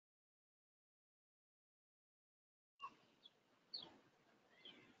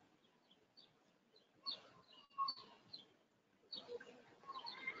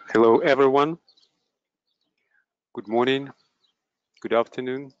Hello, everyone. Good morning, good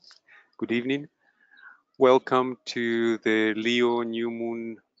afternoon, good evening. Welcome to the Leo New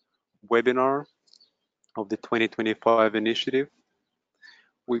Moon webinar of the 2025 initiative.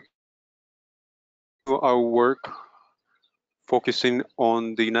 We do our work focusing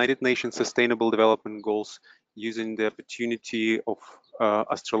on the United Nations Sustainable Development Goals using the opportunity of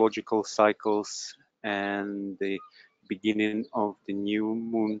astrological cycles and the beginning of the new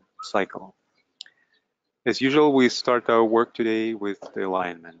moon cycle. As usual, we start our work today with the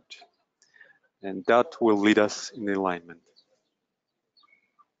alignment, and that will lead us in the alignment.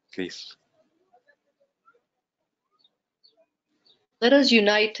 Please. Let us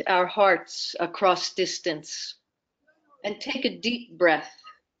unite our hearts across distance and take a deep breath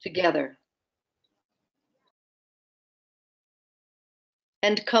together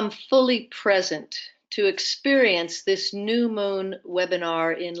and come fully present to experience this new moon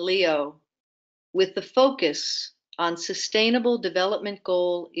webinar in Leo with the focus on Sustainable Development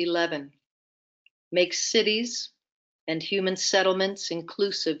Goal 11. Make cities and human settlements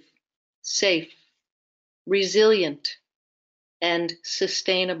inclusive, safe, resilient, and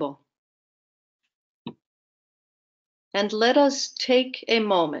sustainable. And let us take a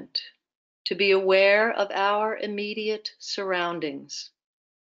moment to be aware of our immediate surroundings,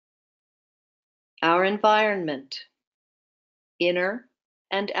 our environment, inner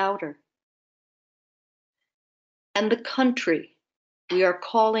and outer, and the country we are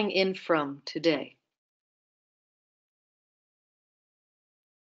calling in from today.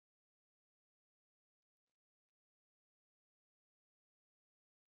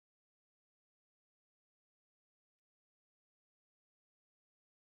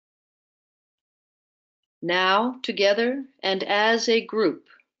 Now, together and as a group,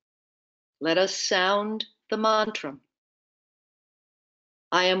 let us sound the mantra.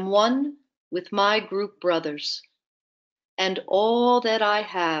 I am one with my group brothers, and all that I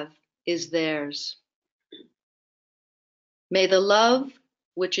have is theirs. May the love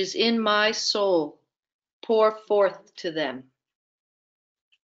which is in my soul pour forth to them.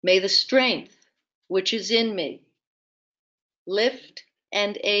 May the strength which is in me lift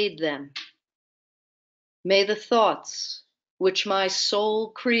and aid them. May the thoughts which my soul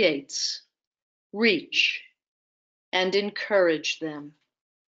creates reach and encourage them.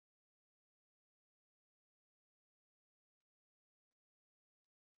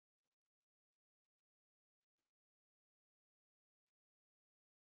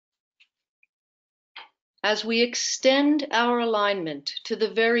 As we extend our alignment to the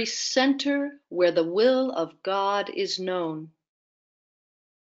very center where the will of God is known,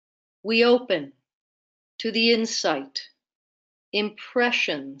 we open to the insight,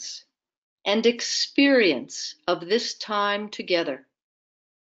 impressions, and experience of this time together,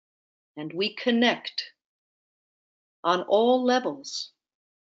 and we connect on all levels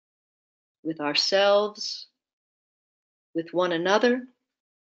with ourselves, with one another,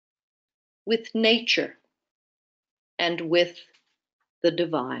 with nature, and with the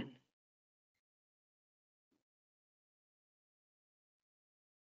divine.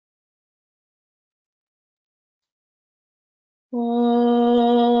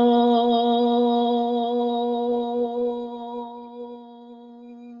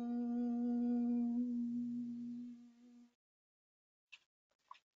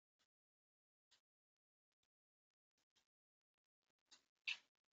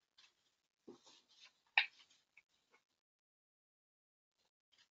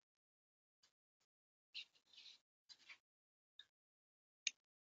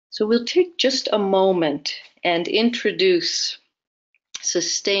 So we'll take just a moment and introduce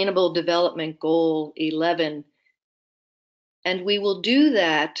Sustainable Development Goal 11. And we will do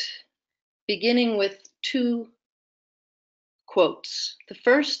that beginning with two quotes. The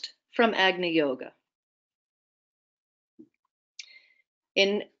first from Agni Yoga.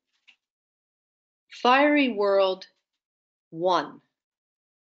 In Fiery World 1,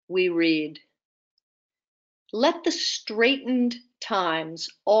 we read, "Let the straitened times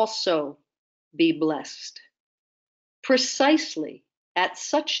also be blessed. Precisely at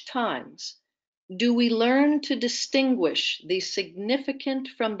such times do we learn to distinguish the significant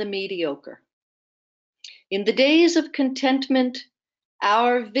from the mediocre. In the days of contentment,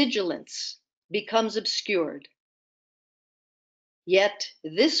 our vigilance becomes obscured. Yet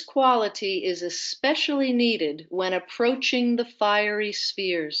this quality is especially needed when approaching the fiery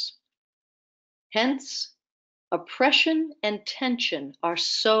spheres. Hence, oppression and tension are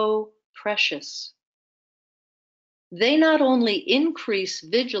so precious. They not only increase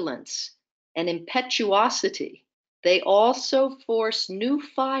vigilance and impetuosity They also force new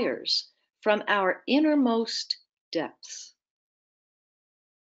fires from our innermost depths.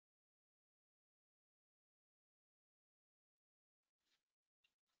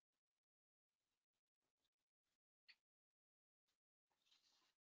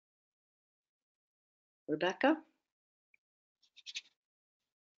 Rebecca?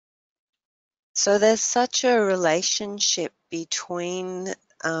 So there's such a relationship between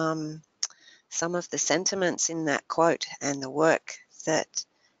some of the sentiments in that quote and the work that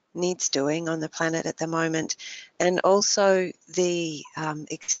needs doing on the planet at the moment, and also the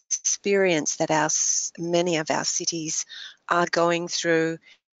experience that many of our cities are going through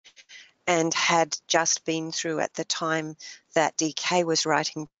and had just been through at the time that DK was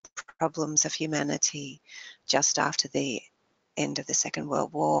writing Problems of Humanity, just after the end of the Second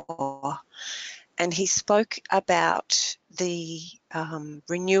World War. And he spoke about the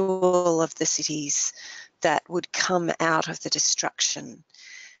renewal of the cities that would come out of the destruction.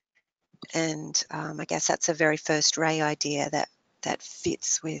 And I guess that's a very first ray idea that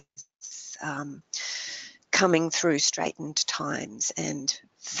fits with coming through straitened times and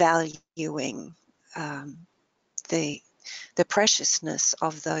valuing the preciousness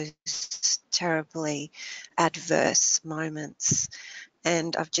of those terribly adverse moments.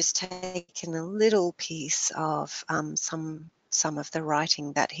 And I've just taken a little piece of some of the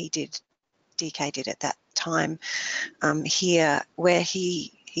writing that DK did at that time here, where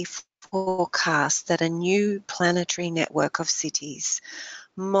he forecast that a new planetary network of cities,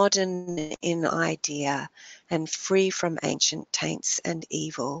 modern in idea and free from ancient taints and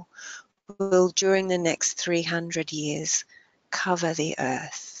evil, will during the next 300 years cover the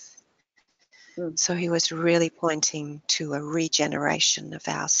earth. So he was really pointing to a regeneration of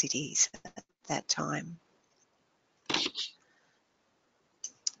our cities at that time.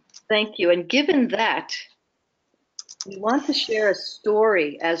 Thank you. And given that, we want to share a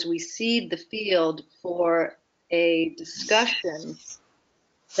story as we seed the field for a discussion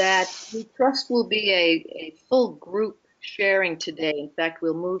that we trust will be a full group sharing today. In fact,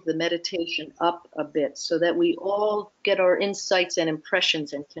 we'll move the meditation up a bit so that we all get our insights and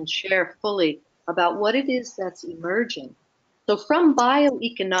impressions and can share fully about what it is that's emerging. So from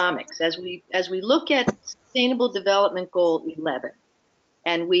bioeconomics, as we look at Sustainable Development Goal 11,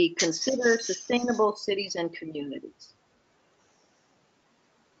 and we consider sustainable cities and communities,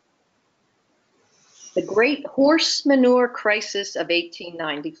 the great horse manure crisis of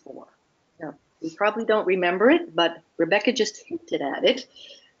 1894. Now, we probably don't remember it, but Rebecca just hinted at it.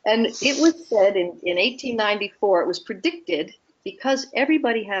 And it was said in 1894, it was predicted because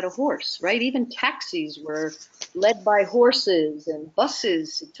everybody had a horse, right? Even taxis were led by horses, and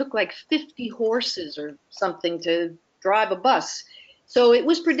buses, it took like 50 horses or something to drive a bus. So it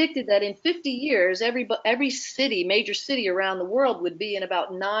was predicted that in 50 years, every city, major city around the world would be in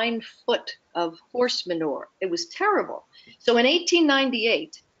about 9 foot of horse manure. It was terrible. So in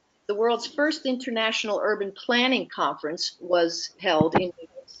 1898, the world's first international urban planning conference was held in New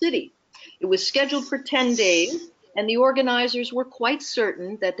York City. It was scheduled for 10 days, and the organizers were quite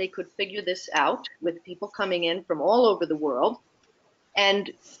certain that they could figure this out with people coming in from all over the world,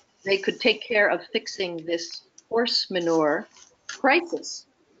 and they could take care of fixing this horse manure crisis.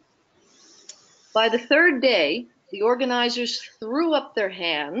 By the third day, the organizers threw up their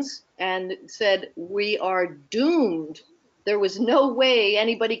hands and said, "We are doomed." There was no way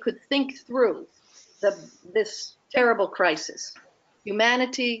anybody could think through this terrible crisis.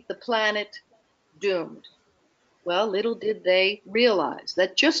 Humanity, the planet, doomed. Well, little did they realize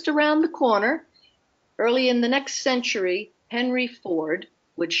that just around the corner, early in the next century, Henry Ford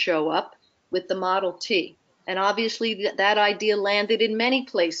would show up with the Model T. And obviously that idea landed in many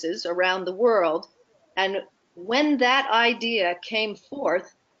places around the world. And when that idea came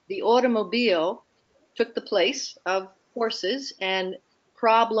forth, the automobile took the place of horses, and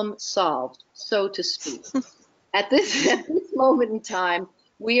problem solved, so to speak. At this moment in time,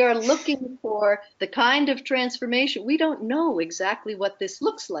 we are looking for the kind of transformation. We don't know exactly what this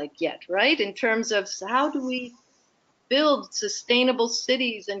looks like yet, right? In terms of how do we build sustainable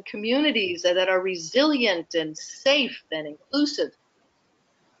cities and communities that are resilient and safe and inclusive.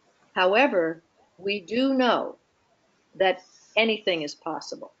 However, we do know that anything is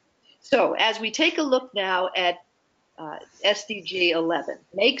possible. So as we take a look now at SDG 11,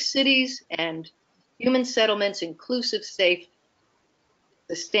 make cities and human settlements inclusive, safe,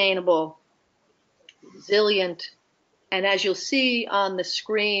 sustainable, resilient. And as you'll see on the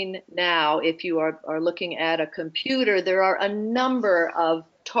screen now, if you are looking at a computer, there are a number of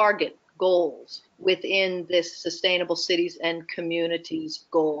target goals within this sustainable cities and communities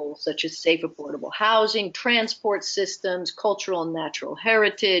goals, such as safe, affordable housing, transport systems, cultural and natural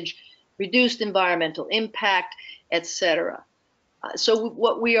heritage, reduced environmental impact, etc. So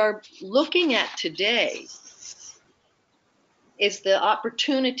what we are looking at today is the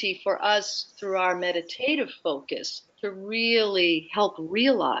opportunity for us through our meditative focus to really help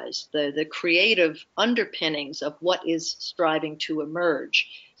realize the creative underpinnings of what is striving to emerge.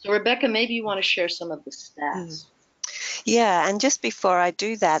 So, Rebecca, maybe you want to share some of the stats. Yeah, and just before I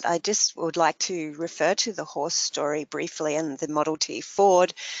do that, I just would like to refer to the horse story briefly and the Model T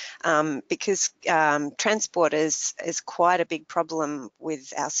Ford, because transport is quite a big problem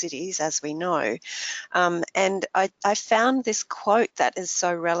with our cities, as we know. And I found this quote that is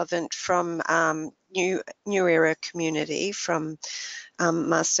so relevant from New Era Community from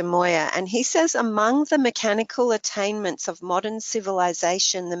Master Moya, and he says, among the mechanical attainments of modern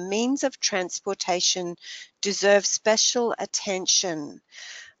civilization, the means of transportation deserve special attention.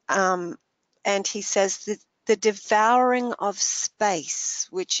 And he says that the devouring of space,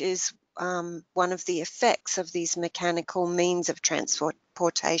 which is one of the effects of these mechanical means of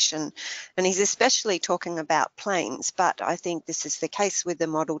transportation, and he's especially talking about planes, but I think this is the case with the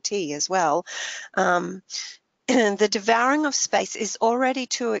Model T as well. The devouring of space is already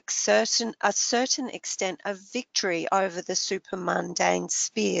to a certain extent a victory over the supermundane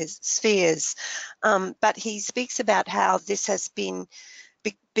spheres. But he speaks about how this has been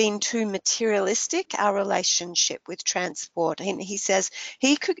too materialistic, our relationship with transport. And he says,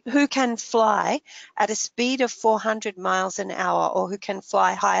 who can fly at a speed of 400 miles an hour, or who can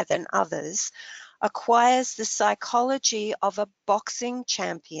fly higher than others, acquires the psychology of a boxing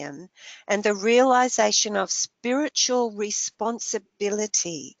champion and the realization of spiritual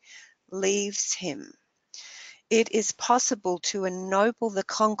responsibility leaves him. It is possible to ennoble the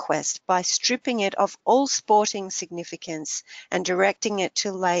conquest by stripping it of all sporting significance and directing it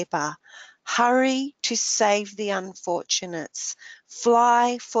to labor. Hurry to save the unfortunates.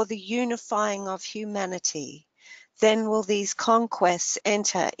 Fly for the unifying of humanity. Then will these conquests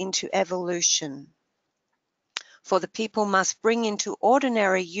enter into evolution. For the people must bring into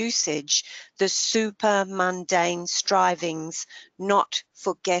ordinary usage the super mundane strivings, not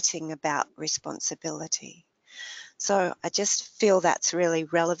forgetting about responsibility. So I just feel that's really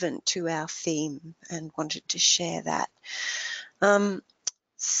relevant to our theme and wanted to share that.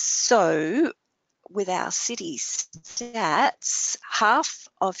 So with our city stats, half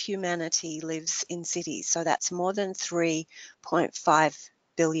of humanity lives in cities. So that's more than 3.5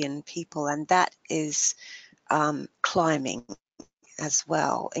 billion people, and that is climbing as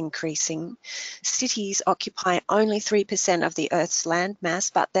well, increasing. Cities occupy only 3% of the Earth's land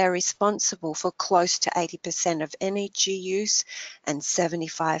mass, but they're responsible for close to 80% of energy use and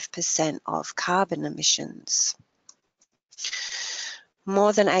 75% of carbon emissions.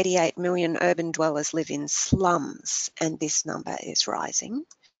 More than 88 million urban dwellers live in slums, and this number is rising.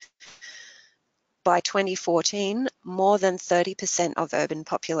 By 2014, more than 30% of urban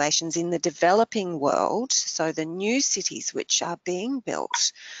populations in the developing world, so the new cities which are being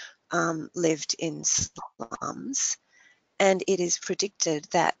built, lived in slums. And it is predicted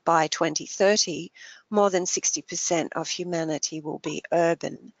that by 2030, more than 60% of humanity will be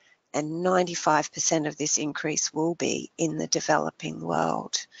urban, and 95% of this increase will be in the developing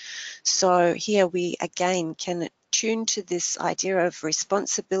world. So here we again can tune to this idea of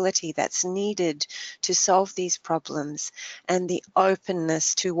responsibility that's needed to solve these problems, and the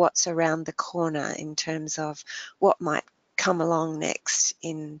openness to what's around the corner in terms of what might come along next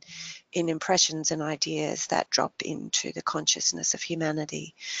in impressions and ideas that drop into the consciousness of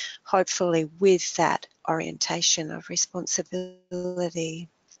humanity, hopefully with that orientation of responsibility.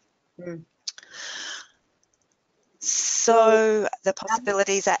 So the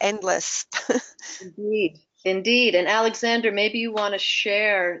possibilities are endless. Indeed, indeed. And Alexander, maybe you want to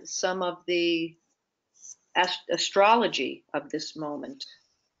share some of the astrology of this moment.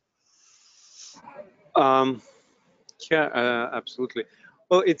 Yeah, absolutely.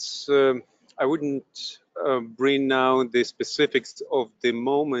 Well, it's I wouldn't bring now the specifics of the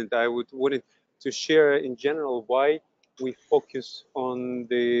moment. I would wanted to share in general why we focus on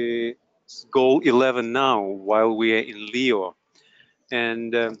the goal 11 now while we are in Leo.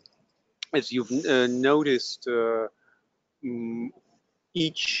 And as you've noticed,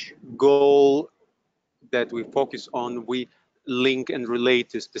 each goal that we focus on, we link and relate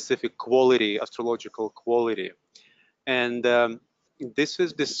to specific quality, astrological quality. And this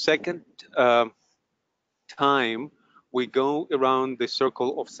is the second time we go around the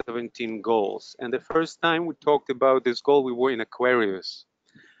circle of 17 goals. And the first time we talked about this goal, we were in Aquarius.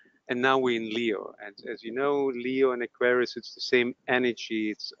 and now we're in Leo. And as you know, Leo and Aquarius, it's the same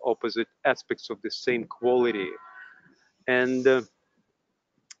energy, it's opposite aspects of the same quality. And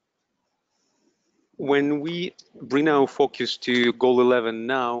when we bring our focus to goal 11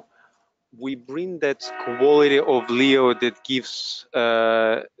 now, we bring that quality of Leo that gives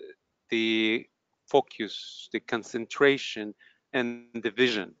the focus, the concentration, and the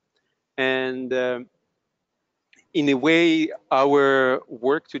vision. And in a way, our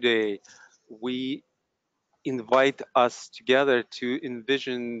work today, we invite us together to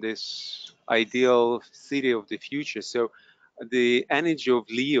envision this ideal city of the future. So the energy of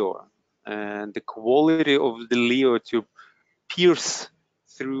Leo and the quality of the Leo to pierce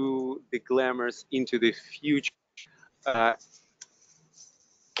through the glamours into the future uh,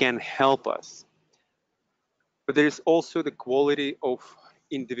 can help us. But there is also the quality of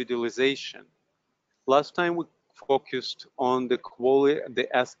individualization. Last time we focused on the quality,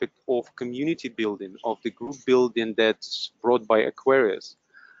 the aspect of community building, of the group building that's brought by Aquarius.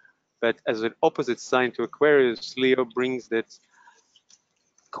 But as an opposite sign to Aquarius, Leo brings that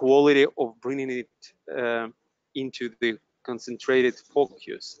quality of bringing it into the concentrated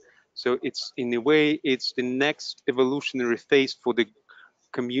focus. So it's in a way, it's the next evolutionary phase for the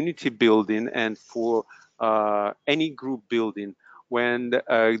community building and for any group building when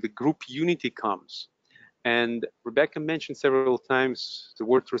the group unity comes. And Rebecca mentioned several times the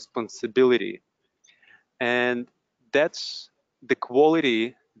word responsibility. And that's the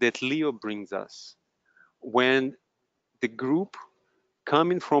quality that Leo brings us. When the group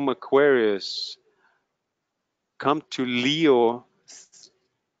coming from Aquarius come to Leo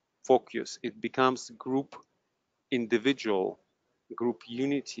focus, it becomes group individual, group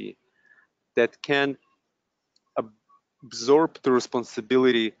unity that can absorb the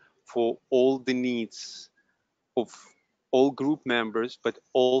responsibility for all the needs of all group members, but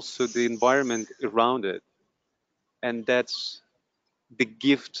also the environment around it. And that's the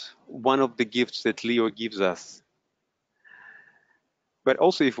gift, one of the gifts that Leo gives us. But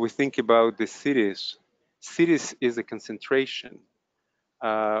also, if we think about the cities, cities is a concentration.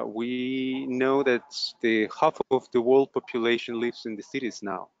 We know that the half of the world population lives in the cities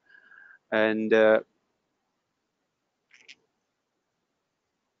now, and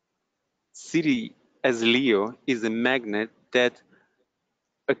city as Leo is a magnet that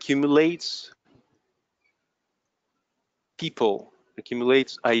accumulates people,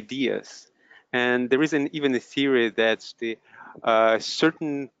 accumulates ideas, and there is even a theory that the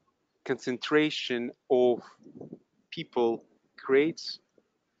certain concentration of people creates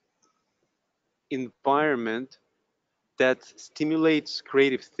environment that stimulates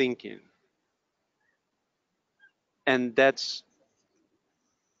creative thinking, and that's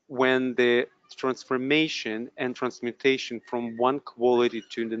when the transformation and transmutation from one quality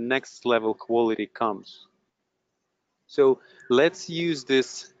to the next level quality comes. So let's use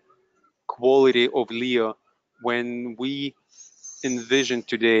this quality of Leo when we envision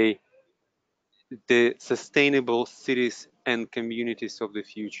today the sustainable cities and communities of the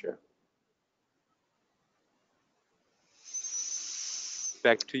future.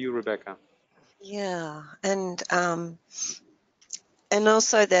 Back to you, Rebecca. Yeah, and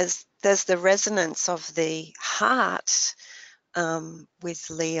also there's the resonance of the heart with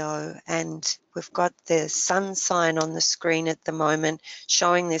Leo, and we've got the sun sign on the screen at the moment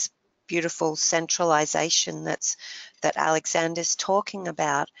showing this beautiful centralization that Alexander's talking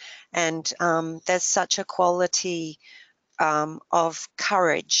about, and there's such a quality of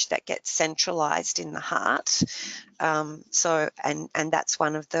courage that gets centralized in the heart. And that's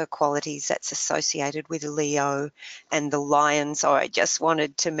one of the qualities that's associated with Leo and the lion. So I just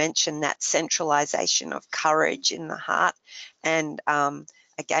wanted to mention that centralization of courage in the heart. And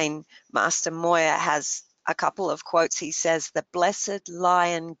again, Master Moya has a couple of quotes. He says, "The blessed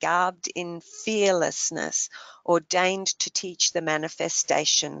lion garbed in fearlessness ordained to teach the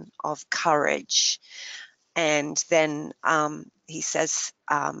manifestation of courage." And then he says,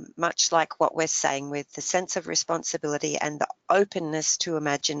 much like what we're saying with the sense of responsibility and the openness to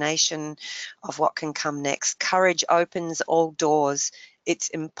imagination of what can come next, courage opens all doors. It's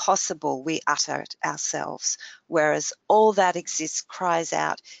impossible, we utter it ourselves, whereas all that exists cries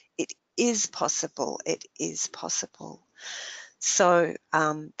out, it is possible, it is possible. So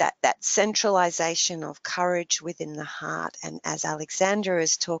that centralization of courage within the heart, and as Alexander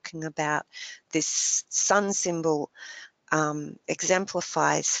is talking about, this sun symbol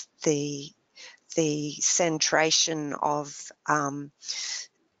exemplifies the centration of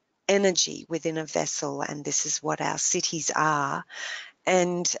energy within a vessel, and this is what our cities are,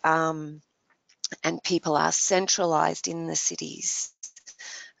 and people are centralized in the cities.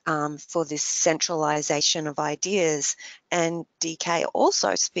 for this centralization of ideas. And DK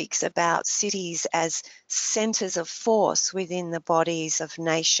also speaks about cities as centers of force within the bodies of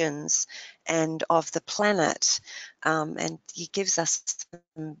nations and of the planet. And he gives us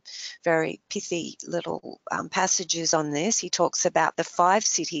some very pithy little passages on this. He talks about the 5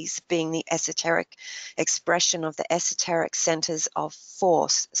 cities being the esoteric expression of the esoteric centers of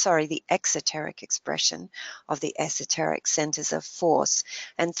force, the exoteric expression of the esoteric centers of force,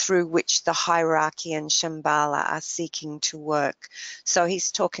 and through which the hierarchy and Shambhala are seeking to work. So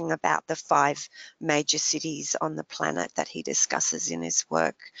he's talking about the 5 major cities on the planet that he discusses in his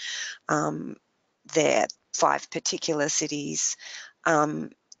work. There, 5 particular cities,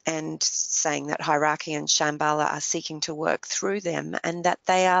 and saying that hierarchy and Shambhala are seeking to work through them, and that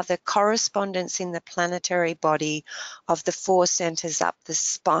they are the correspondence in the planetary body of the 4 centers up the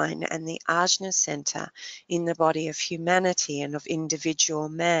spine and the Ajna center in the body of humanity and of individual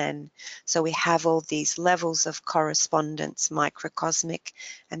man. So we have all these levels of correspondence, microcosmic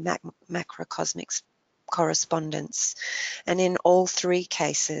and macrocosmic correspondence. And in all 3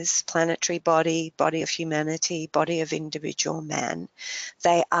 cases, planetary body, body of humanity, body of individual man,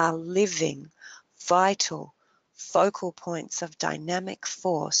 they are living, vital, focal points of dynamic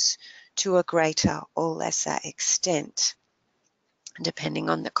force to a greater or lesser extent, depending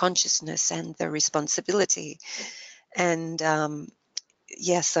on the consciousness and the responsibility. And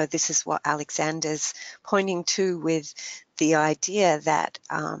so this is what Alexander's pointing to with the idea that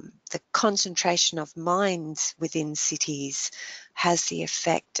the concentration of minds within cities has the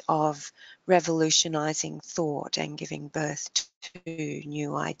effect of revolutionizing thought and giving birth to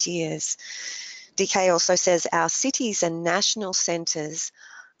new ideas. DK also says our cities and national centers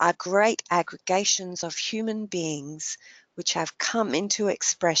are great aggregations of human beings which have come into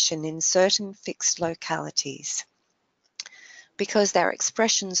expression in certain fixed localities, because they're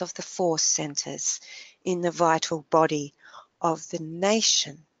expressions of the force centers in the vital body of the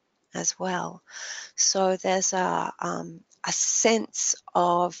nation as well. So there's a sense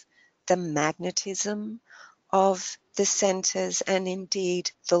of the magnetism of the centers, and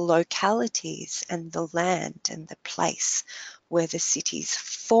indeed the localities and the land and the place where the cities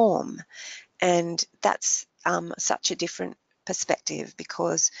form. And that's such a different perspective,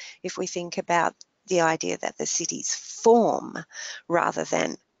 because if we think about the idea that the cities form rather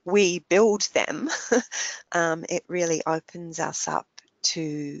than we build them, it really opens us up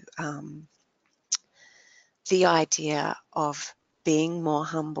to the idea of being more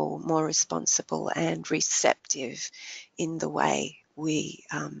humble, more responsible, and receptive in the way we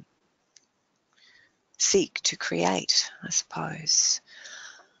seek to create, I suppose.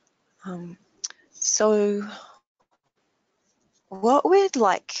 So what we'd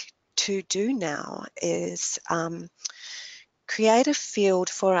like to do now is create a field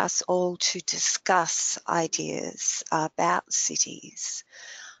for us all to discuss ideas about cities.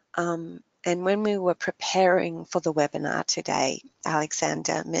 And when we were preparing for the webinar today,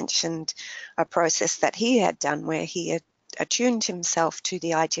 Alexander mentioned a process that he had done where he had attuned himself to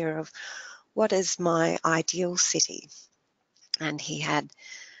the idea of what is my ideal city. And he had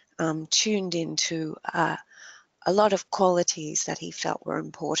tuned into a lot of qualities that he felt were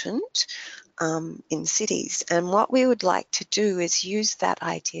important in cities. And what we would like to do is use that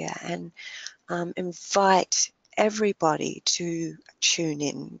idea and invite everybody to tune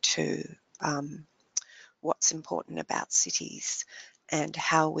in to what's important about cities and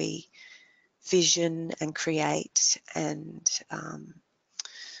how we vision and create and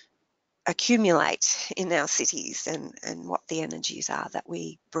accumulate in our cities, and what the energies are that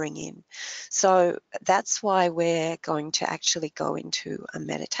we bring in. So that's why we're going to actually go into a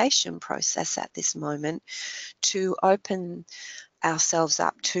meditation process at this moment to open ourselves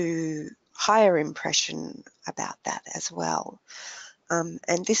up to higher impression about that as well.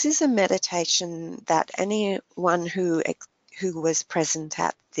 And this is a meditation that anyone who was present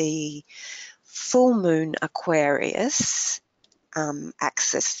at the full moon Aquarius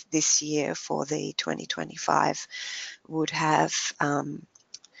axis this year for the 2025 would have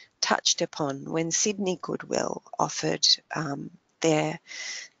touched upon when Sydney Goodwill offered their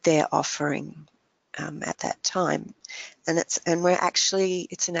offering at that time. And it's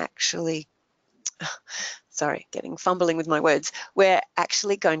sorry, fumbling with my words. We're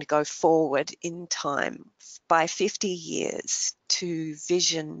actually going to go forward in time by 50 years to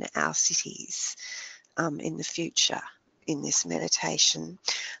vision our cities in the future in this meditation.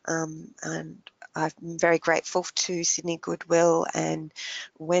 And I'm very grateful to Sydney Goodwill and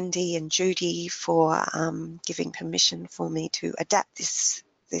Wendy and Judy for giving permission for me to adapt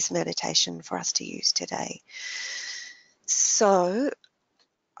this meditation for us to use today. So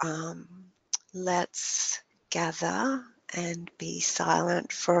um, let's gather and be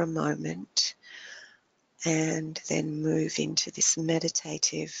silent for a moment and then move into this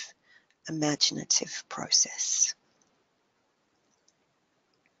meditative, imaginative process.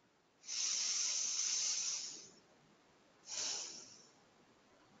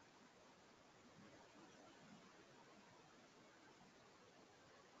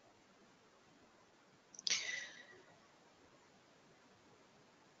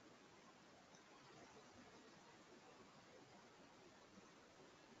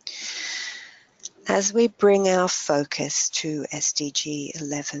 As we bring our focus to SDG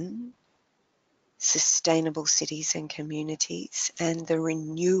 11, sustainable cities and communities, and the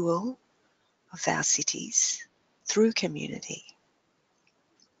renewal of our cities through community,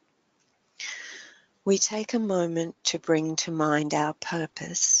 we take a moment to bring to mind our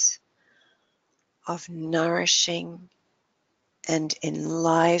purpose of nourishing and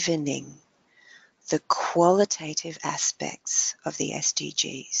enlivening the qualitative aspects of the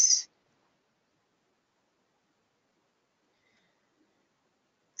SDGs.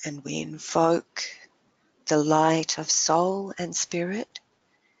 And we invoke the light of soul and spirit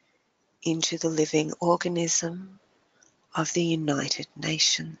into the living organism of the United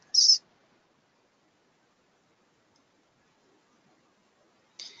Nations.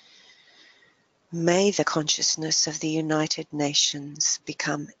 May the consciousness of the United Nations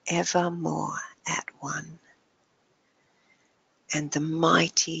become ever more at one, and the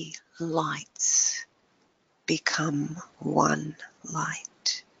mighty lights become one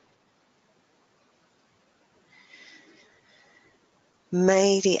light.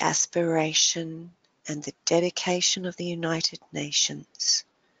 May the aspiration and the dedication of the United Nations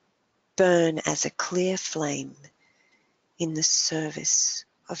burn as a clear flame in the service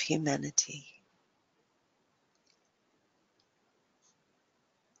of humanity.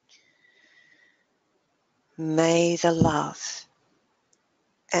 May the love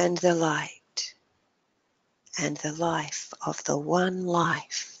and the light and the life of the one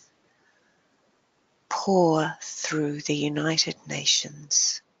life pour through the United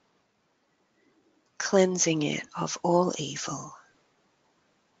Nations, cleansing it of all evil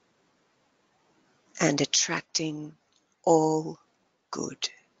and attracting all good.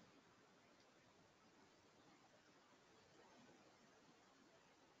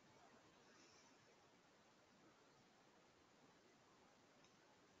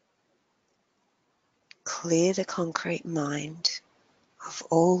 Clear the concrete mind of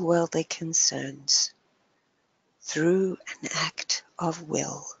all worldly concerns through an act of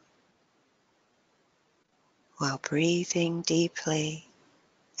will, while breathing deeply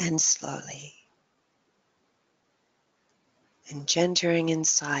and slowly, engendering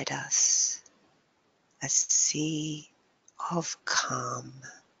inside us a sea of calm.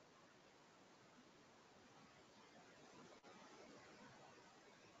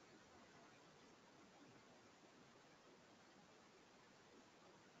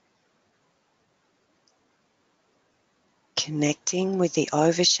 Connecting with the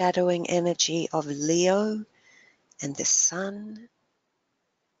overshadowing energy of Leo and the sun,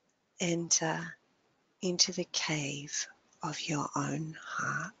 enter into the cave of your own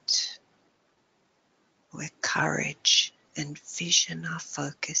heart, where courage and vision are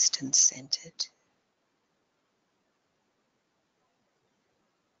focused and centered.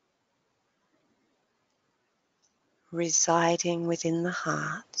 Residing within the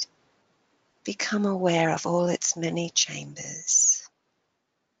heart, become aware of all its many chambers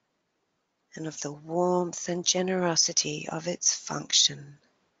and of the warmth and generosity of its function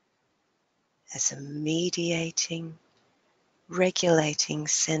as a mediating, regulating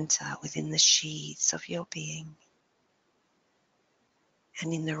center within the sheaths of your being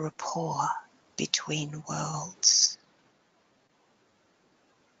and in the rapport between worlds.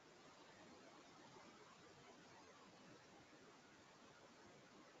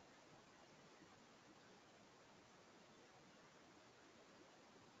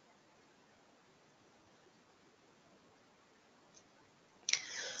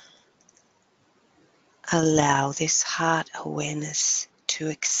 Allow this heart awareness to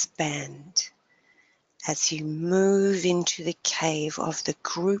expand as you move into the cave of the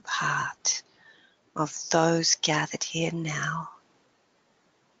group heart of those gathered here now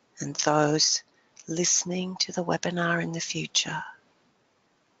and those listening to the webinar in the future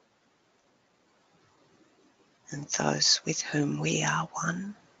and those with whom we are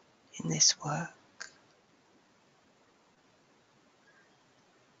one in this work.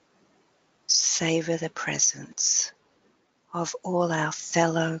 Savor the presence of all our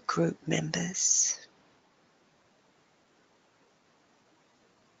fellow group members.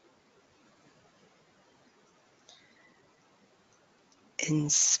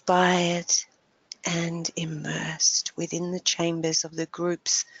 inspired and immersed within the chambers of the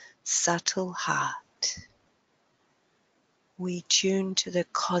group's subtle heart, we tune to the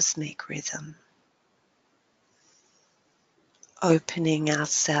cosmic rhythm, opening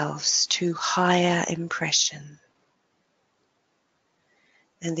ourselves to higher impression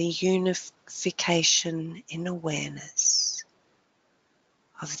and the unification in awareness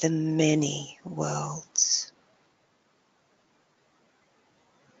of the many worlds.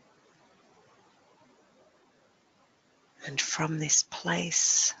 And from this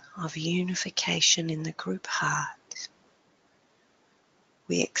place of unification in the group heart,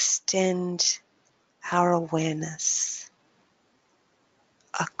 we extend our awareness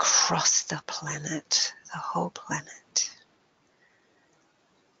across the planet, the whole planet,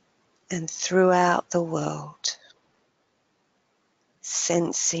 and throughout the world,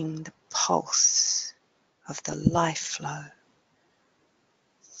 sensing the pulse of the life flow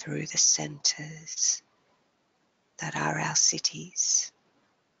through the centers that are our cities,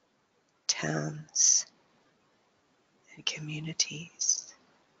 towns, and communities.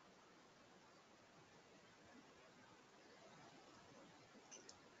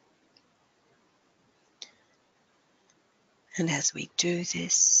 And as we do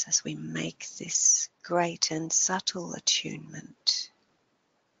this, as we make this great and subtle attunement,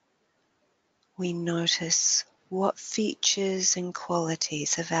 we notice what features and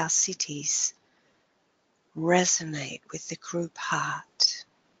qualities of our cities resonate with the group heart,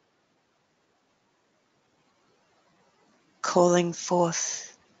 calling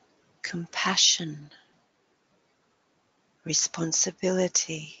forth compassion,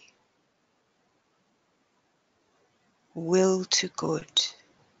 responsibility, will to good,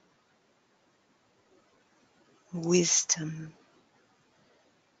 wisdom,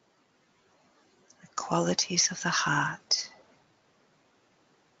 the qualities of the heart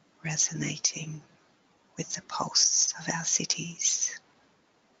resonating with the pulse of our cities.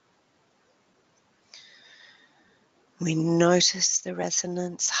 We notice the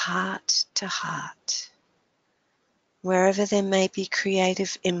resonance heart to heart, wherever there may be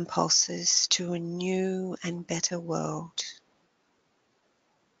creative impulses to a new and better world,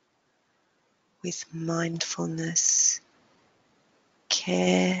 with mindfulness,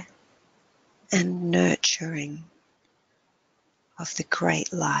 care, and nurturing of the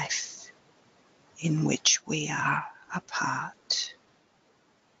great life in which we are a part.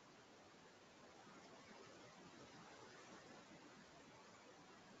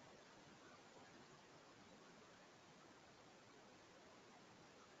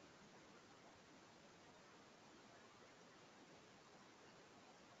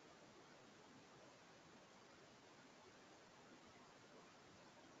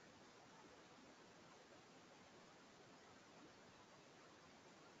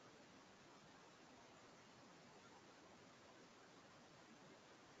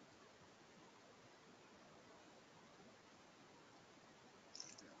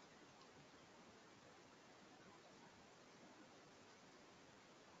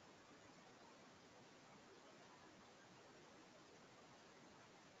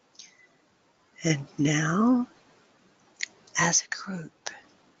 And now, as a group,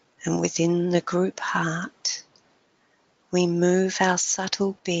 and within the group heart, we move our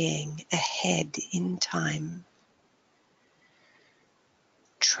subtle being ahead in time,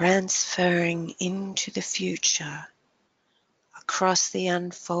 transferring into the future across the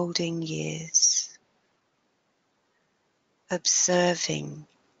unfolding years, observing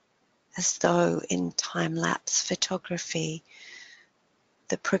as though in time-lapse photography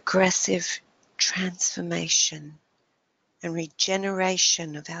the progressive transformation and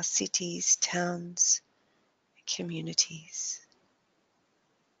regeneration of our cities, towns, and communities,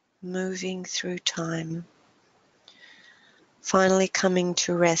 moving through time, finally coming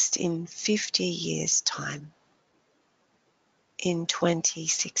to rest in 50 years' time, in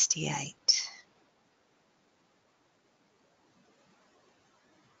 2068.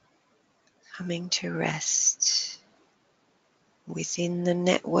 Coming to rest within the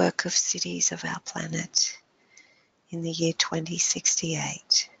network of cities of our planet in the year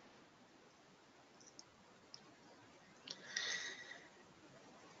 2068.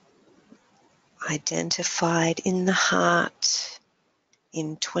 Identified in the heart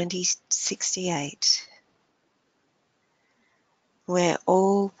in 2068, where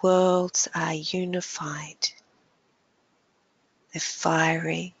all worlds are unified, the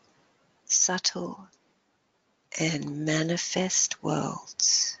fiery, subtle, and manifest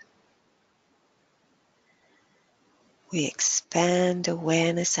worlds. We expand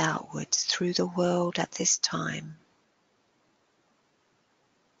awareness outwards through the world at this time,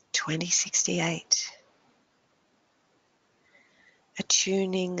 2068.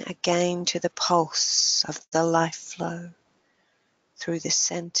 Attuning again to the pulse of the life flow through the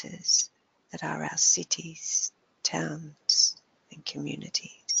centers that are our cities, towns, and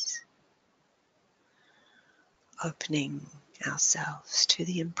communities. Opening ourselves to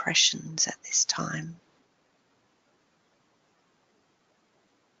the impressions at this time.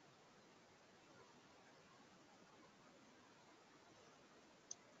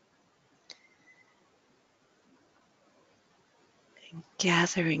 And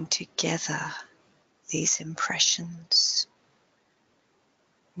gathering together these impressions,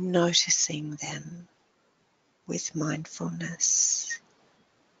 noticing them with mindfulness.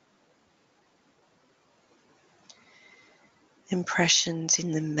 Impressions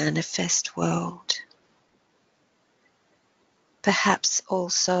in the manifest world, perhaps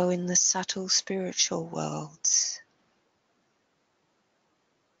also in the subtle spiritual worlds,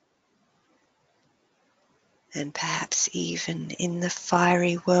 and perhaps even in the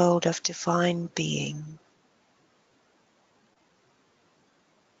fiery world of divine being,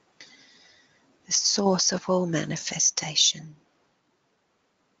 the source of all manifestation.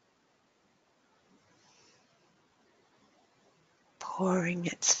 Pouring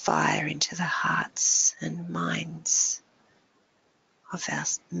its fire into the hearts and minds of our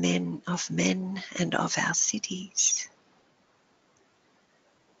men and of our cities.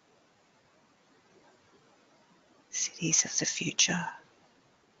 Cities of the future.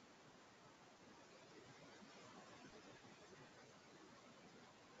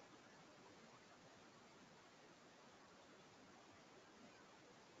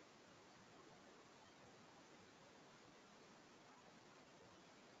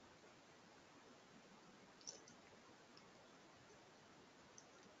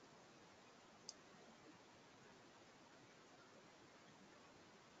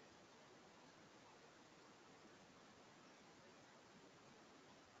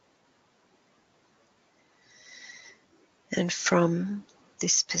 And from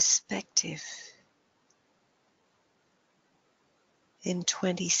this perspective, in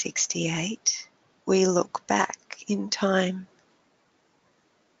 2068, we look back in time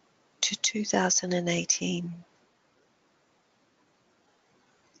to 2018,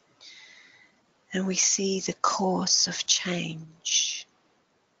 and we see the course of change,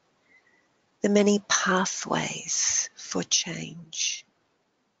 the many pathways for change.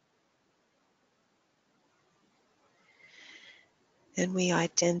 And we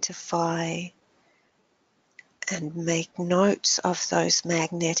identify and make notes of those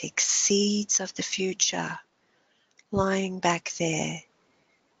magnetic seeds of the future lying back there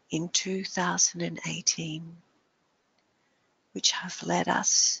in 2018, which have led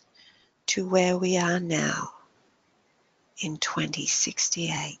us to where we are now in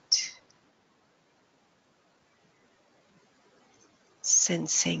 2068.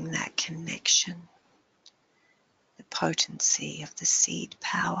 Sensing that connection, the potency of the seed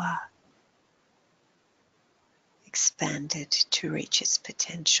power expanded to reach its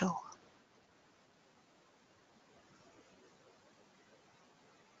potential.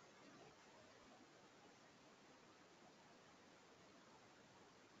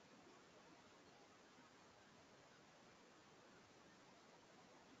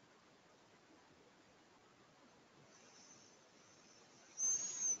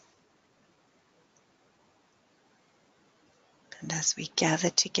 And as we gather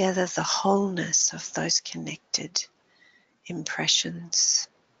together the wholeness of those connected impressions,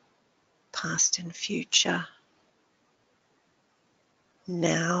 past and future,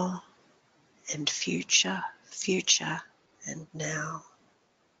 now and future, future and now,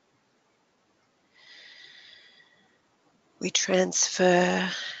 we transfer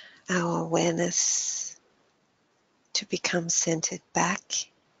our awareness to become centered back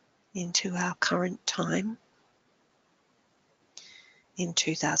into our current time in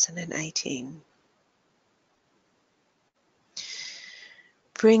 2018.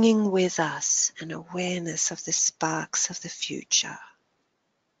 Bringing with us an awareness of the sparks of the future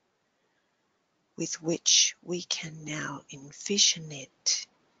with which we can now envision it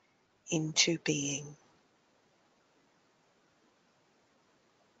into being.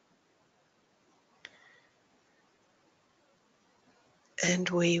 And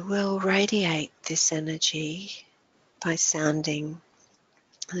we will radiate this energy by sounding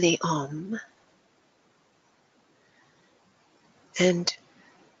the Om. And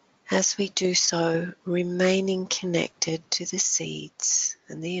as we do so, remaining connected to the seeds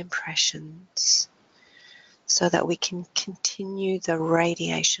and the impressions so that we can continue the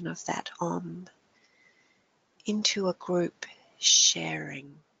radiation of that Om into a group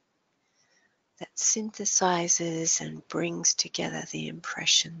sharing that synthesizes and brings together the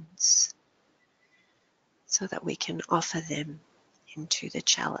impressions so that we can offer them into the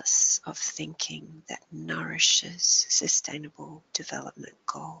chalice of thinking that nourishes Sustainable Development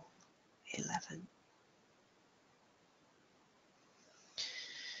Goal 11.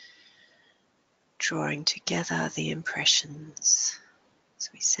 Drawing together the impressions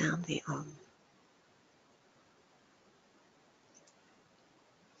as we sound the Om.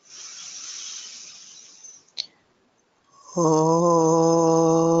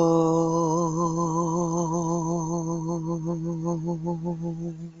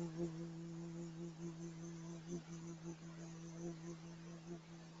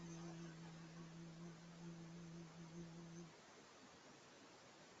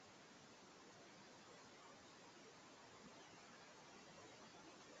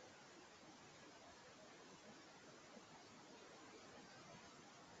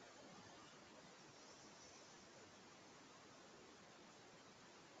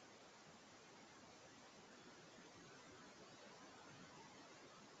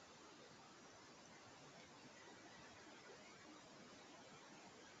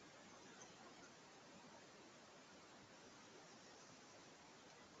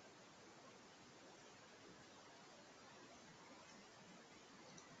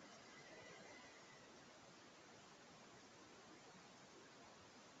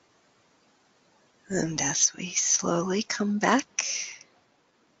 And as we slowly come back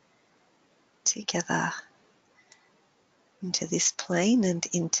together into this plane and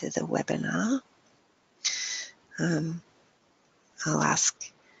into the webinar, I'll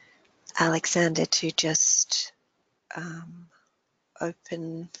ask Alexander to just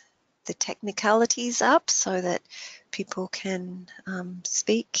open the technicalities up so that people can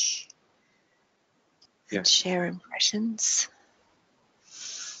speak and share impressions.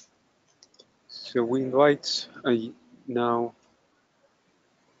 So we invite now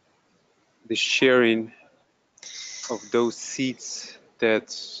the sharing of those seeds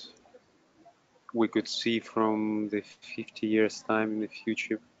that we could see from the 50 years time in the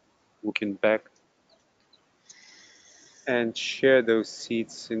future, looking back, and share those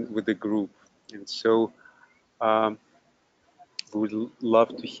seeds with the group. And so we would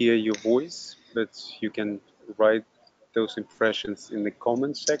love to hear your voice, but you can write those impressions in the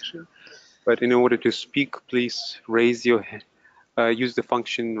comment section. But in order to speak, please raise your use the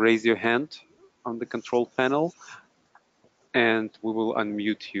function raise your hand on the control panel, and we will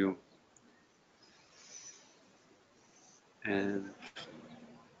unmute you. And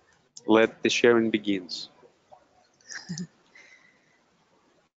let the sharing begins.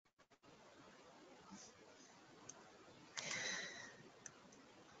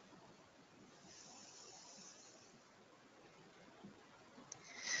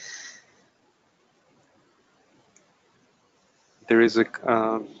 There is a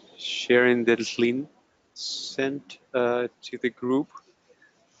sharing that Lynn sent to the group.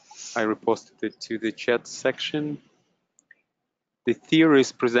 I reposted it to the chat section. The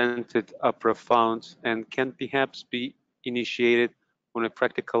theories presented are profound and can perhaps be initiated on a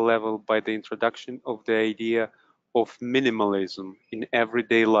practical level by the introduction of the idea of minimalism in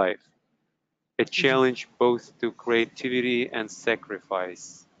everyday life, a challenge both to creativity and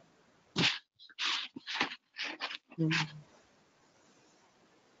sacrifice.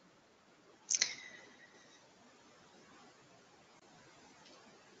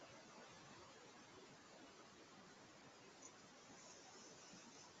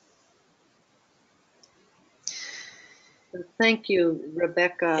 So thank you,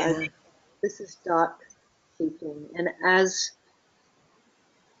 Rebecca. Yeah. This is Dot speaking. And as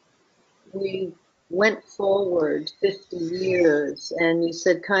we went forward 50 years, and you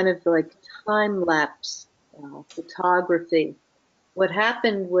said kind of like time lapse photography, what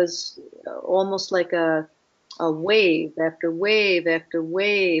happened was almost like a wave after wave after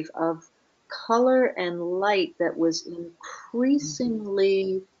wave of color and light that was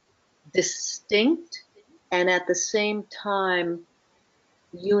increasingly distinct and at the same time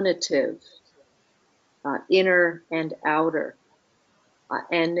unitive, inner and outer.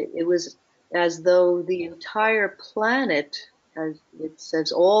 And it was as though the entire planet, as it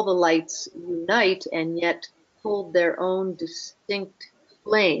says, all the lights unite and yet hold their own distinct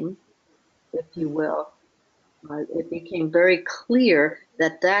flame, if you will. It became very clear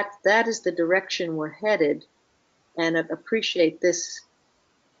that that is the direction we're headed, and I appreciate this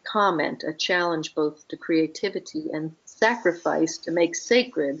comment, a challenge both to creativity and sacrifice to make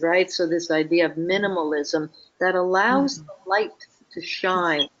sacred, right? So this idea of minimalism that allows the light to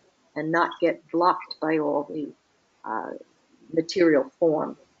shine and not get blocked by all the material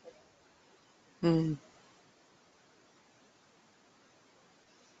form. Mm.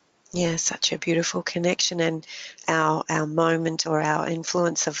 Yeah, such a beautiful connection, and our moment or our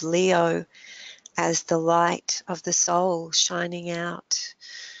influence of Leo as the light of the soul shining out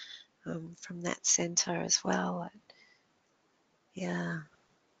from that center as well. Yeah.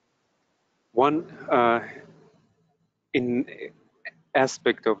 One in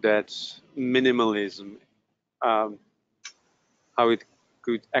aspect of that minimalism, um, how it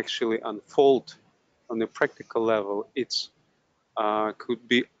could actually unfold on a practical level, it's could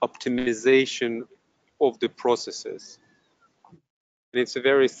be optimization of the processes. And it's a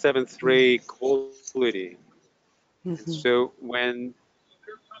very seventh Mm. ray quality. And Mm-hmm. so when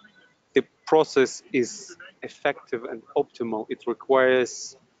the process is effective and optimal, it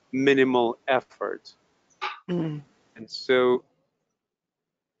requires minimal effort. Mm. And so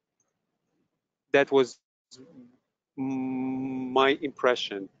that was my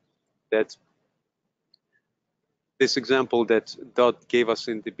impression, that this example that Dot gave us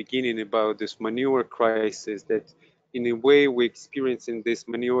in the beginning about this manure crisis, that in a way we're experiencing this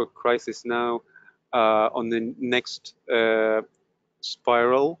manure crisis now on the next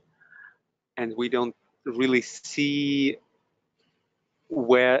spiral, and we don't really see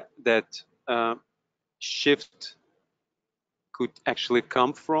where that shift could actually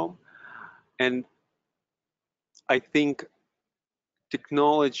come from. And I think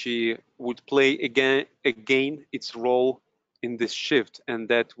technology would play again its role in this shift, and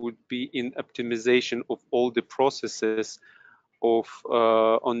that would be in optimization of all the processes of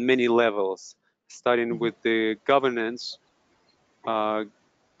on many levels, starting Mm. with the governance, uh,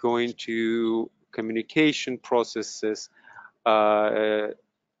 going to communication processes, uh,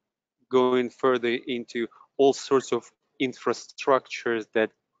 going further into all sorts of infrastructures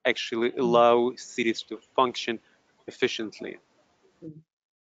that actually Mm. allow cities to function efficiently.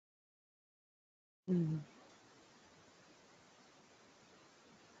 Mm.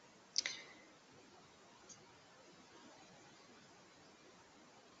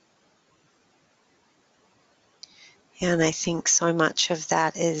 Yeah, and I think so much of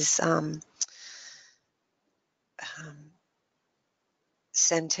that is um,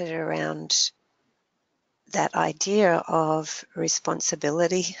 centered around that idea of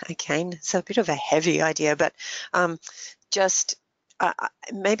responsibility. Again, it's a bit of a heavy idea, but just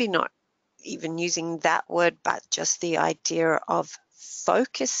maybe not even using that word, but just the idea of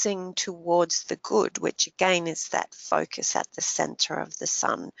focusing towards the good, which again is that focus at the center of the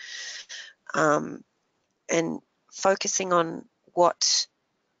sun, and focusing on what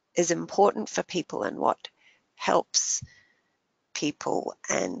is important for people and what helps people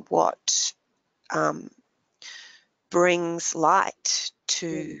and what um, brings light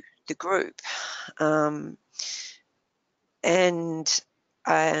to the group. Um, and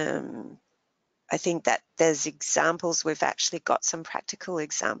I think that there's examples, we've actually got some practical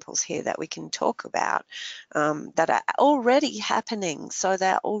examples here that we can talk about that are already happening. So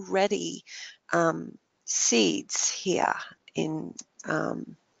they're already seeds here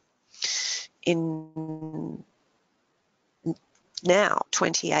um, in now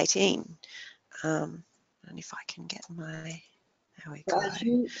 2018. And if I can get my, there we go. As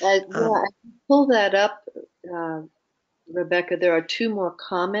you pull that up, uh, Rebecca, there are two more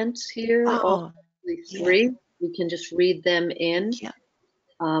comments here, or Oh, actually yeah, three. We can just read them in. yeah,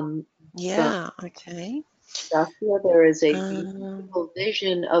 Um, from yeah, okay. Joshua, there is a Um, beautiful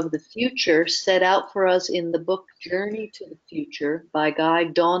vision of the future set out for us in the book Journey to the Future by Guy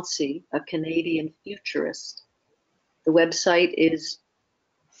Dauncey, a Canadian futurist. The website is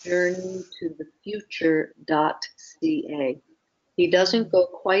journeytothefuture.ca. He doesn't go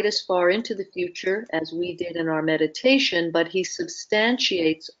quite as far into the future as we did in our meditation, but he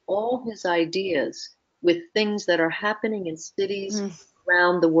substantiates all his ideas with things that are happening in cities mm,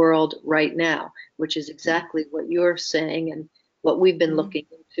 around the world right now, which is exactly what you're saying and what we've been mm, looking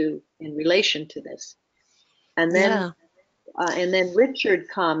into in relation to this. And then yeah. Richard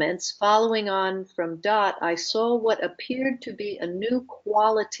comments, following on from Dot, I saw what appeared to be a new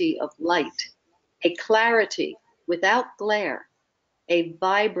quality of light, a clarity without glare, a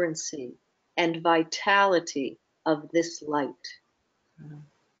vibrancy and vitality of this light. Mm, And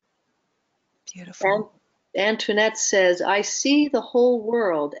beautiful. Antoinette says, I see the whole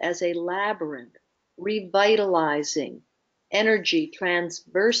world as a labyrinth, revitalizing, energy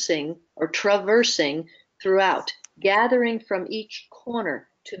transversing or traversing throughout, gathering from each corner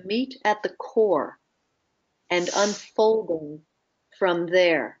to meet at the core and unfolding from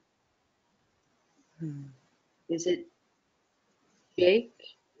there. Mm, Is it Jake?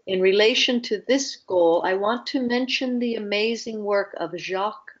 In relation to this goal, I want to mention the amazing work of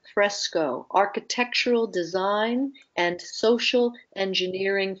Jacques fresco, architectural design, and social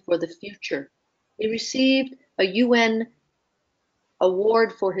engineering for the future. He received a UN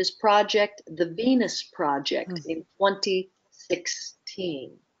award for his project, the Venus Project, in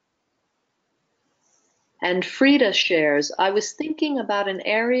 2016. And Frida shares, I was thinking about an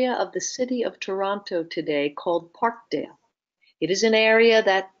area of the city of Toronto today called Parkdale. It is an area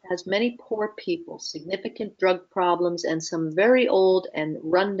that has many poor people, significant drug problems, and some very old and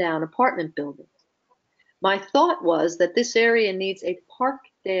rundown apartment buildings. My thought was that this area needs a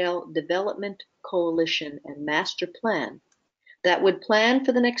Parkdale Development Coalition and master plan that would plan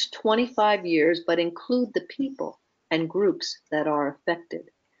for the next 25 years but include the people and groups that are affected.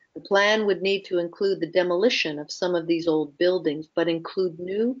 The plan would need to include the demolition of some of these old buildings, but include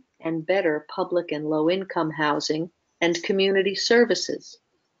new and better public and low-income housing and community services.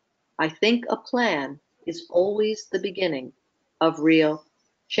 I think a plan is always the beginning of real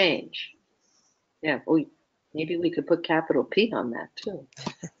change. Yeah, maybe we could put capital P on that too.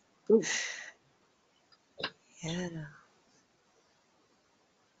 Ooh. Yeah.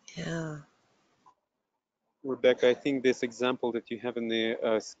 Yeah. Rebecca, I think this example that you have in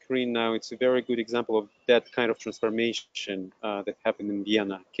the screen now, it's a very good example of that kind of transformation that happened in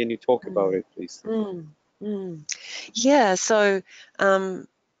Vienna. Can you talk about it, please? Yeah, so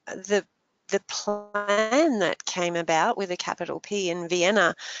the plan that came about with a capital P in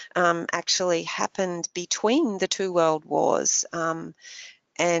Vienna actually happened between the two world wars, and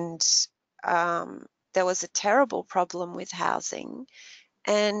there was a terrible problem with housing,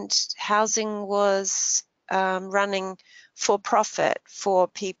 and housing was running for profit for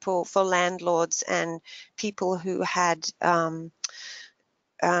people, for landlords and people who had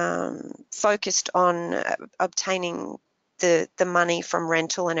focused on obtaining the money from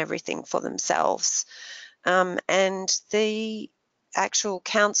rental and everything for themselves. And the actual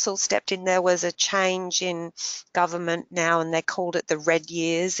council stepped in. There was a change in government now, and they called it the Red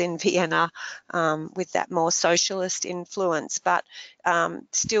Years in Vienna, with that more socialist influence. But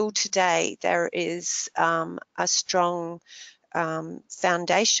still today, there is a strong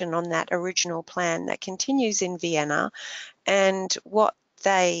foundation on that original plan that continues in Vienna. And what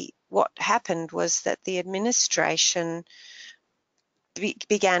happened was that the administration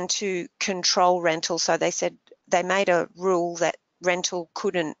began to control rental. So they said they made a rule that rental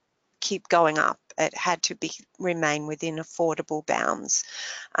couldn't keep going up. It had to remain within affordable bounds.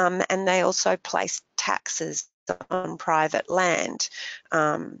 And they also placed taxes on private land,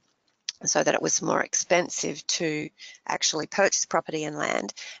 so that it was more expensive to actually purchase property and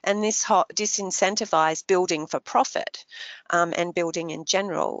land. And this disincentivized building for profit and building in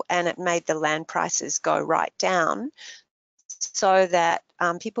general, and it made the land prices go right down, so that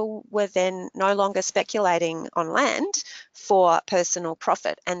people were then no longer speculating on land for personal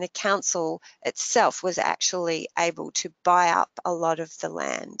profit, and the council itself was actually able to buy up a lot of the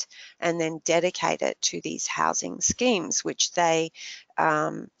land and then dedicate it to these housing schemes, which they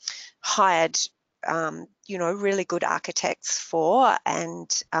hired really good architects for,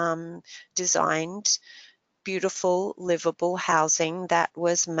 and designed beautiful, livable housing that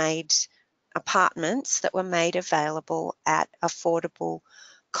was made, apartments that were made available at affordable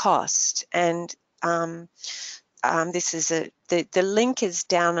cost. And this is the link is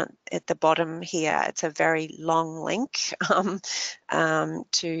down at the bottom here. It's a very long link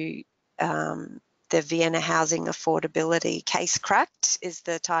to the Vienna Housing Affordability Case Cracked is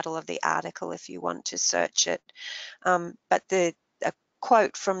the title of the article if you want to search it. But the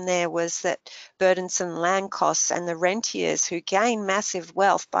quote from there was that burdensome land costs and the rentiers who gain massive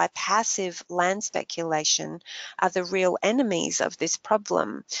wealth by passive land speculation are the real enemies of this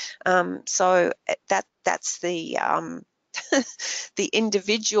problem. So that's the the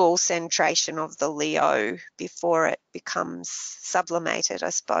individual centration of the Leo before it becomes sublimated, I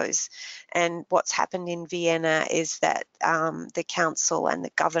suppose. And what's happened in Vienna is that the council and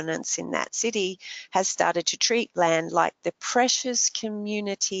the governance in that city has started to treat land like the precious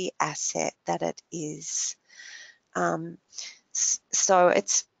community asset that it is. So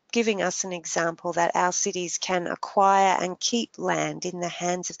it's giving us an example that our cities can acquire and keep land in the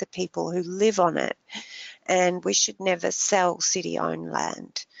hands of the people who live on it, and we should never sell city-owned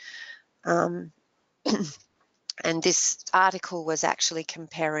land. And this article was actually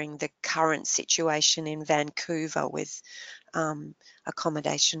comparing the current situation in Vancouver with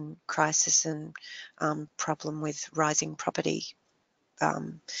accommodation crisis and problem with rising property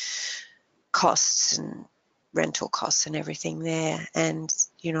costs and rental costs and everything there, and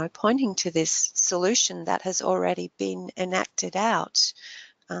pointing to this solution that has already been enacted out,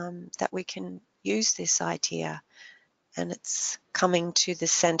 that we can use this idea and it's coming to the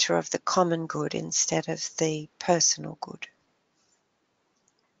center of the common good instead of the personal good.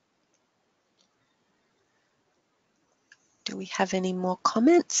 Do we have any more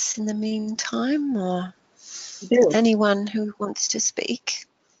comments in the meantime, or Do. anyone who wants to speak?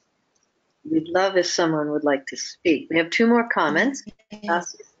 We'd love if someone would like to speak. We have two more comments. Yeah.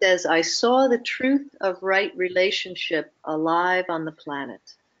 It says, I saw the truth of right relationship alive on the planet.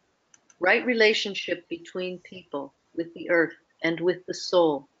 Right relationship between people, with the earth, and with the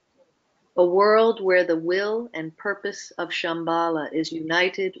soul. A world where the will and purpose of Shambhala is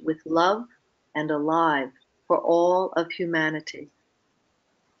united with love and alive for all of humanity.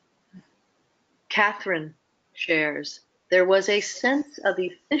 Catherine shares, there was a sense of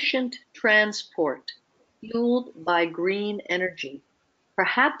efficient transport fueled by green energy,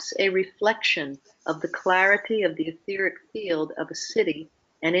 perhaps a reflection of the clarity of the etheric field of a city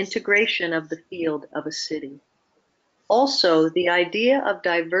and integration of the field of a city. Also, the idea of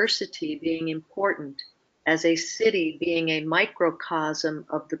diversity being important as a city being a microcosm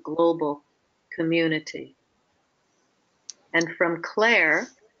of the global community. And from Claire,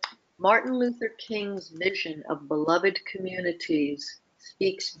 Martin Luther King's vision of beloved communities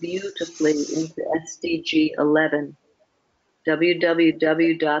speaks beautifully into SDG 11,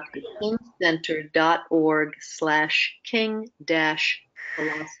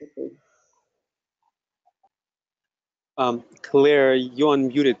 www.thekingcenter.org/king-philosophy. Claire, you're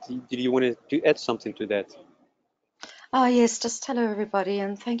unmuted. Did you want to add something to that? Oh, yes, just hello, everybody,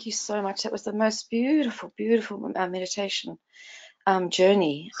 and thank you so much. That was the most beautiful, beautiful meditation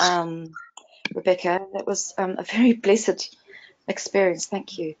journey, Rebecca. That was a very blessed experience.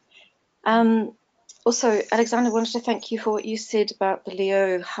 Thank you. Also, Alexander, I wanted to thank you for what you said about the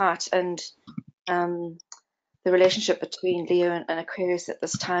Leo heart and the relationship between Leo and Aquarius at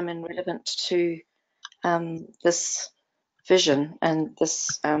this time, and relevant to this vision and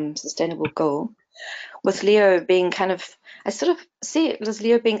this sustainable goal. With Leo being kind of, I sort of see it as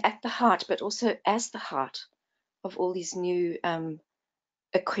Leo being at the heart, but also as the heart of all these new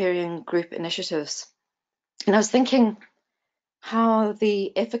Aquarian group initiatives. And I was thinking how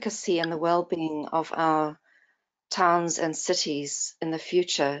the efficacy and the well-being of our towns and cities in the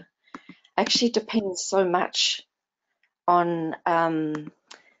future actually depends so much on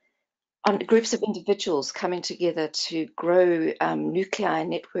groups of individuals coming together to grow nuclei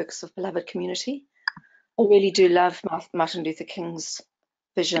networks of beloved community. I really do love Martin Luther King's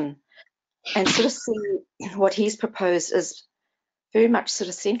vision, and sort of see what he's proposed is very much sort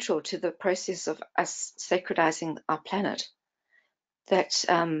of central to the process of us sacredizing our planet. That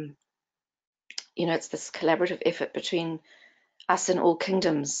it's this collaborative effort between us and all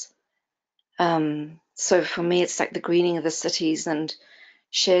kingdoms. So for me, it's like the greening of the cities and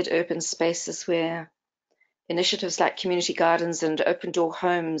shared open spaces where initiatives like community gardens and open door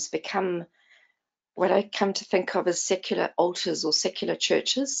homes become what I come to think of as secular altars or secular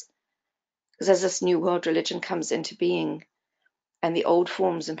churches. Because as this new world religion comes into being and the old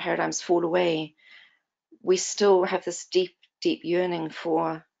forms and paradigms fall away, we still have this deep, deep yearning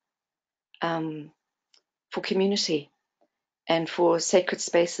for community and for sacred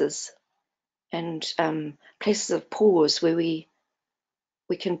spaces and places of pause where we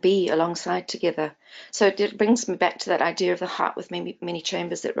can be alongside together. So it brings me back to that idea of the heart with many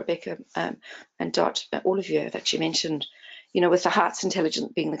chambers that Rebecca and Dot, all of you have actually mentioned, with the heart's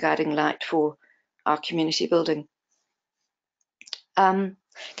intelligence being the guiding light for our community building. Can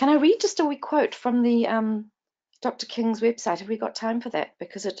I read just a wee quote from the Dr. King's website? Have we got time for that?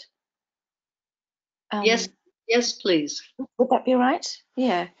 Because it... Yes, please. Would that be all right?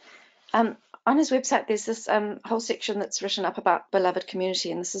 Yeah. On his website, there's this whole section that's written up about beloved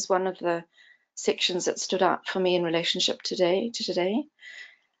community, and this is one of the sections that stood out for me in relationship to today.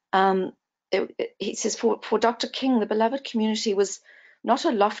 He says, for Dr. King, the beloved community was not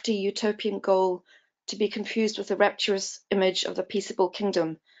a lofty utopian goal to be confused with the rapturous image of the peaceable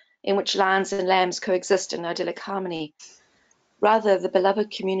kingdom in which lions and lambs coexist in idyllic harmony. Rather, the beloved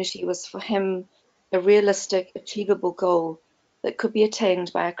community was for him a realistic, achievable goal that could be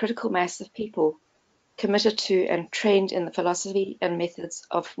attained by a critical mass of people committed to and trained in the philosophy and methods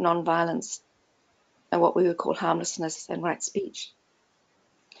of non-violence and what we would call harmlessness and right speech.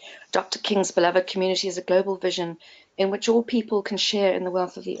 Dr. King's beloved community is a global vision in which all people can share in the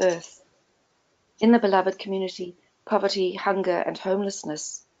wealth of the earth. In the beloved community, poverty, hunger, and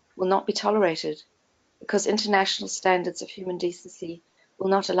homelessness will not be tolerated because international standards of human decency will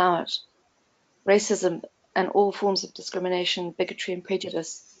not allow it. Racism and all forms of discrimination, bigotry, and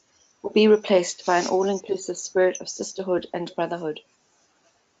prejudice will be replaced by an all-inclusive spirit of sisterhood and brotherhood.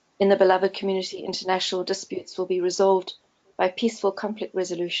 In the beloved community, international disputes will be resolved by peaceful conflict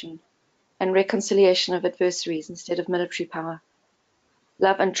resolution and reconciliation of adversaries instead of military power.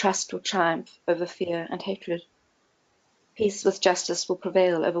 Love and trust will triumph over fear and hatred. Peace with justice will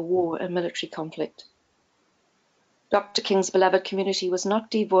prevail over war and military conflict. Dr. King's beloved community was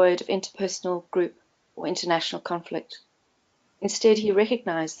not devoid of interpersonal, group, or international conflict. Instead, he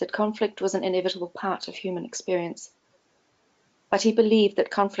recognized that conflict was an inevitable part of human experience. But he believed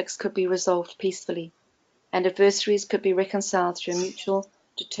that conflicts could be resolved peacefully, and adversaries could be reconciled through a mutual,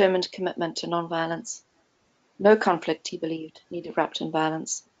 determined commitment to nonviolence. No conflict, he believed, need erupt in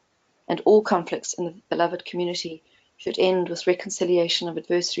violence, and all conflicts in the beloved community should end with reconciliation of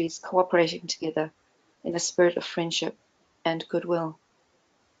adversaries cooperating together in a spirit of friendship and goodwill.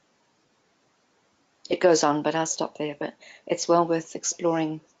 It goes on, but I'll stop there. But it's well worth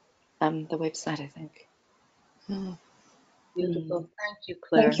exploring the website, I think. Beautiful. Thank you,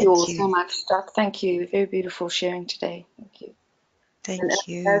 Claire. Thank you all Thank you. so much, Doc. Thank you. Very beautiful sharing today. Thank you. And Thank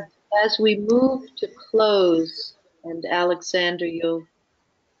you. as we move to close, and Alexander, you'll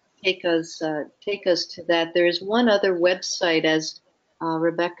take us to that. There is one other website, as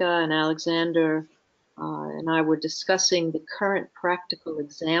Rebecca and Alexander and I were discussing the current practical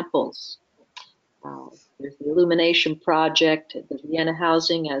examples. There's the Illumination Project, the Vienna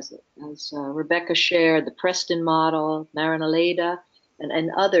Housing, as Rebecca shared, the Preston Model, Marinaleda,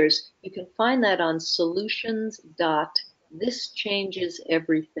 and others. You can find that on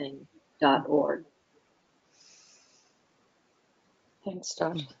solutions.thischangeseverything.org. Thanks,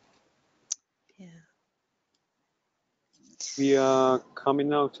 Doc. Yeah. We are coming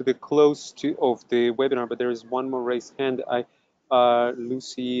now to the close of the webinar, but there is one more raised hand.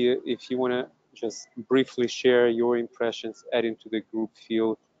 Lucy, if you want to just briefly share your impressions, add into the group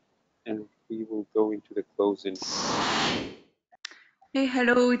field, and we will go into the closing. Hey,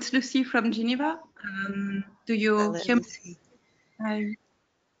 hello, it's Lucy from Geneva. Do you Hello, hear me? Lucy. Can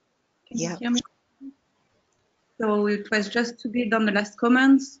you Yeah. hear me? So it was just to build on the last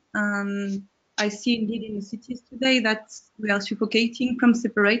comments. I see indeed in the cities today that we are suffocating from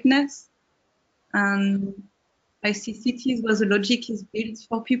separateness. I see cities where the logic is built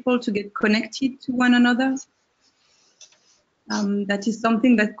for people to get connected to one another. That is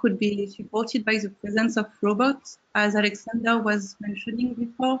something that could be supported by the presence of robots, as Alexander was mentioning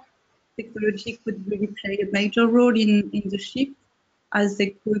before. Technology could really play a major role in the shift, as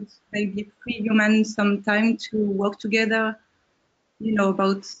they could maybe free humans some time to work together,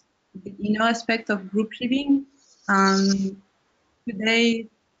 about the inner aspect of group living. Today,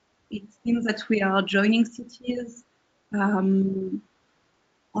 it seems that we are joining cities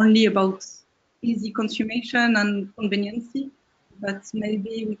only about easy consummation and conveniency, but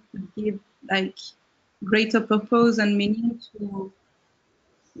maybe we could give greater purpose and meaning to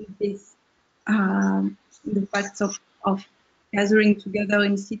this, the fact of gathering together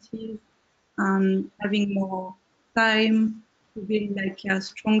in cities, having more time to build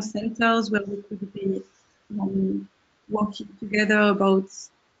strong centers where we could be working together about,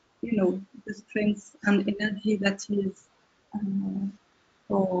 the strength and energy that is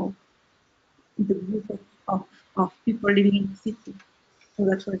for the group of people living in the city. So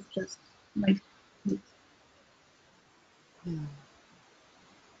that was just my point.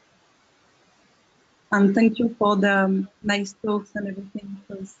 And thank you for the nice talks and everything.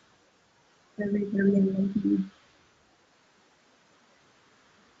 It was very, very enlightening.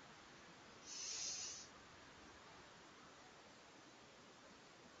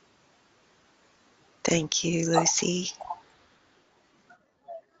 Thank you, Lucy.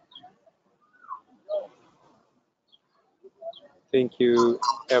 Thank you,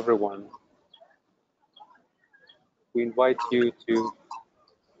 everyone. We invite you to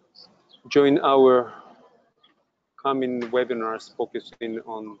join our coming webinars focusing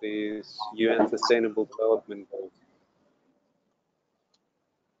on these UN Sustainable Development Goals.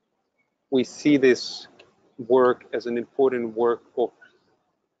 We see this work as an important work of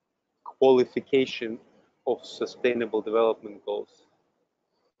qualification of Sustainable Development Goals.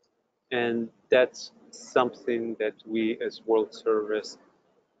 And that's something that we as World Service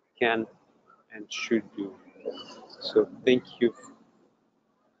can and should do. So thank you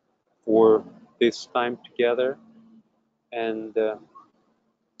for this time together, and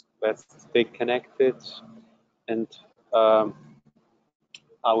let's stay connected. And our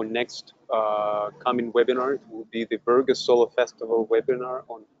next coming webinar will be the Virgo Solar Festival webinar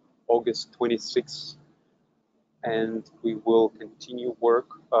on August 26th. And we will continue work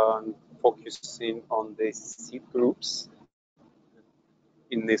on focusing on the seed groups.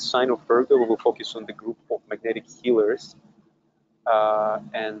 In the sign of Virgo, we will focus on the group of magnetic healers.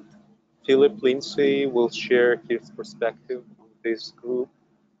 and Philip Lindsay will share his perspective on this group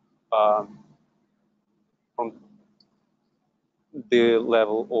um, from the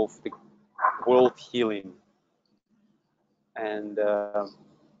level of the world healing. And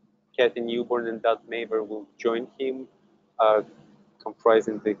Kathy Newborn and Dot Maver will join him,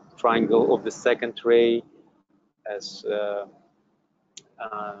 comprising the triangle of the second ray, as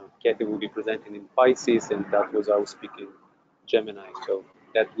Kathy will be presenting in Pisces, and that was our speaking Gemini. So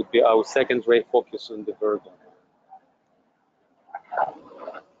that would be our second ray focus on the Virgo.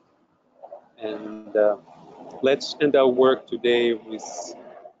 And let's end our work today with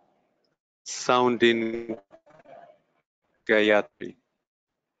sounding Gayatri.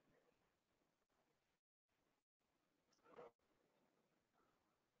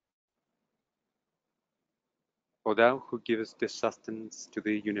 O thou who givest the sustenance to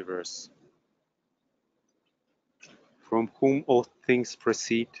the universe, from whom all things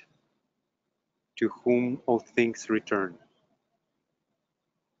proceed, to whom all things return,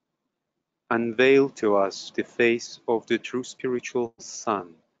 unveil to us the face of the true spiritual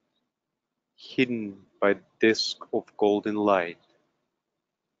sun, hidden by the disk of golden light,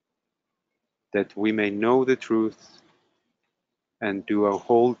 that we may know the truth and do our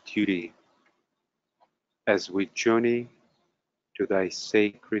whole duty as we journey to thy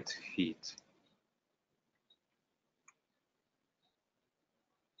sacred feet.